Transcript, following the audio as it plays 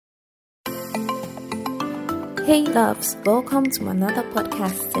Hey loves, welcome to another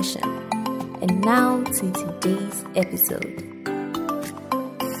podcast session. And now to today's episode.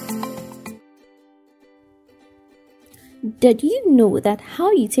 Did you know that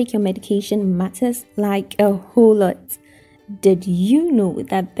how you take your medication matters like a whole lot? Did you know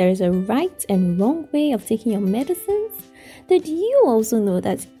that there is a right and wrong way of taking your medicines? Did you also know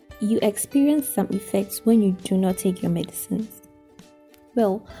that you experience some effects when you do not take your medicines?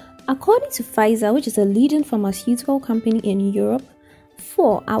 Well, according to Pfizer, which is a leading pharmaceutical company in Europe,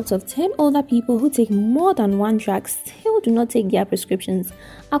 4 out of 10 older people who take more than one drug still do not take their prescriptions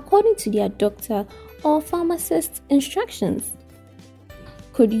according to their doctor or pharmacist's instructions.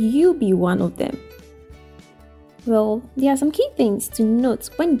 Could you be one of them? Well, there are some key things to note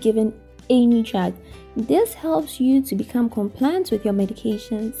when given any drug. This helps you to become compliant with your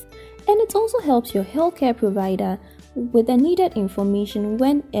medications, and it also helps your healthcare provider with the needed information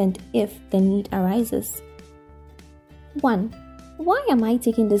when and if the need arises. 1. Why am I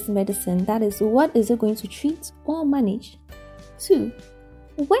taking this medicine? That is, what is it going to treat or manage? 2.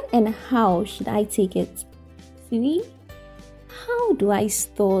 When and how should I take it? 3. How do I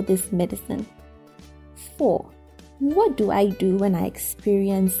store this medicine? 4. What do I do when I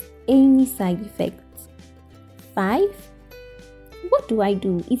experience any side effects? 5. What do I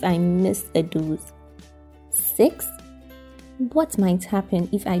do if I miss a dose? 6. What might happen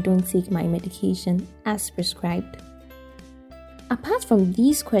if I don't take my medication as prescribed? Apart from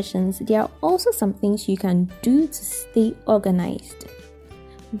these questions, there are also some things you can do to stay organized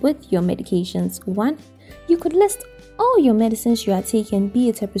with your medications. 1. You could list all your medicines you are taking, be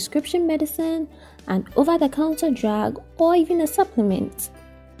it a prescription medicine, an over-the-counter drug, or even a supplement.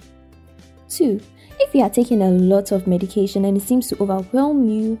 2. If you are taking a lot of medication and it seems to overwhelm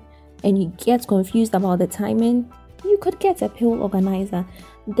you and you get confused about the timing, you could get a pill organizer.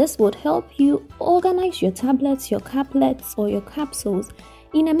 This would help you organize your tablets, your caplets, or your capsules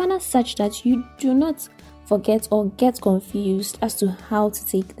in a manner such that you do not forget or get confused as to how to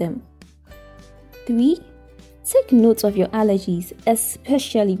take them. 3. Take note of your allergies,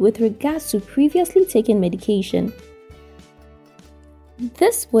 especially with regards to previously taken medication.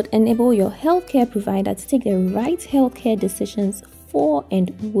 This would enable your healthcare provider to take the right healthcare decisions for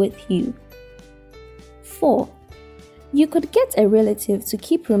and with you. 4. You could get a relative to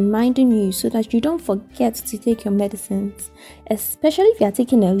keep reminding you so that you don't forget to take your medicines, especially if you are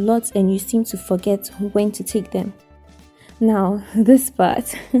taking a lot and you seem to forget when to take them. Now, this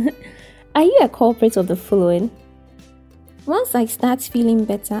part. Are you a culprit of the following? Once I start feeling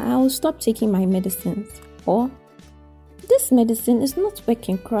better, I will stop taking my medicines. Or, this medicine is not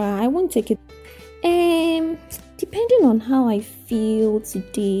working, I won't take it. Depending on how I feel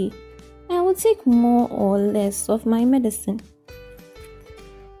today, I will take more or less of my medicine.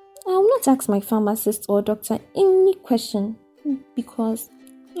 I will not ask my pharmacist or doctor any question because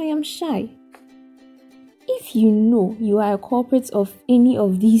I am shy. If you know you are a culprit of any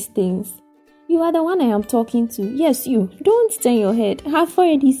of these things, you are the one I am talking to. Yes, you. Don't turn your head. I've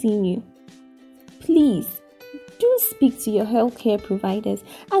already seen you. Please, do speak to your healthcare providers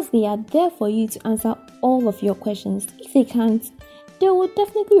as they are there for you to answer all of your questions. If they can't, they will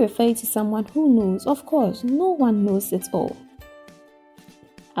definitely refer you to someone who knows. Of course, no one knows it all.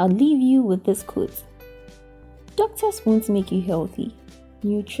 I'll leave you with this quote. Doctors won't make you healthy.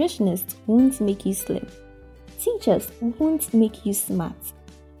 Nutritionists won't make you slim. Teachers won't make you smart.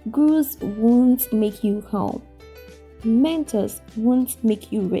 Gurus won't make you calm. Mentors won't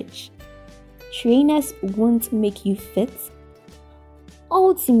make you rich. Trainers won't make you fit.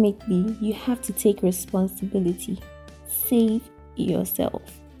 Ultimately, you have to take responsibility. Save yourself.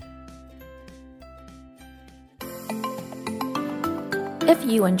 If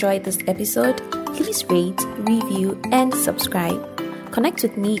you enjoyed this episode, please rate, review, and subscribe. Connect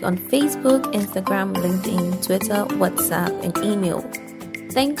with me on Facebook, Instagram, LinkedIn, Twitter, WhatsApp, and email.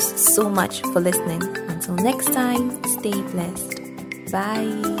 Thanks so much for listening. Until next time, stay blessed.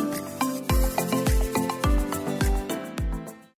 Bye.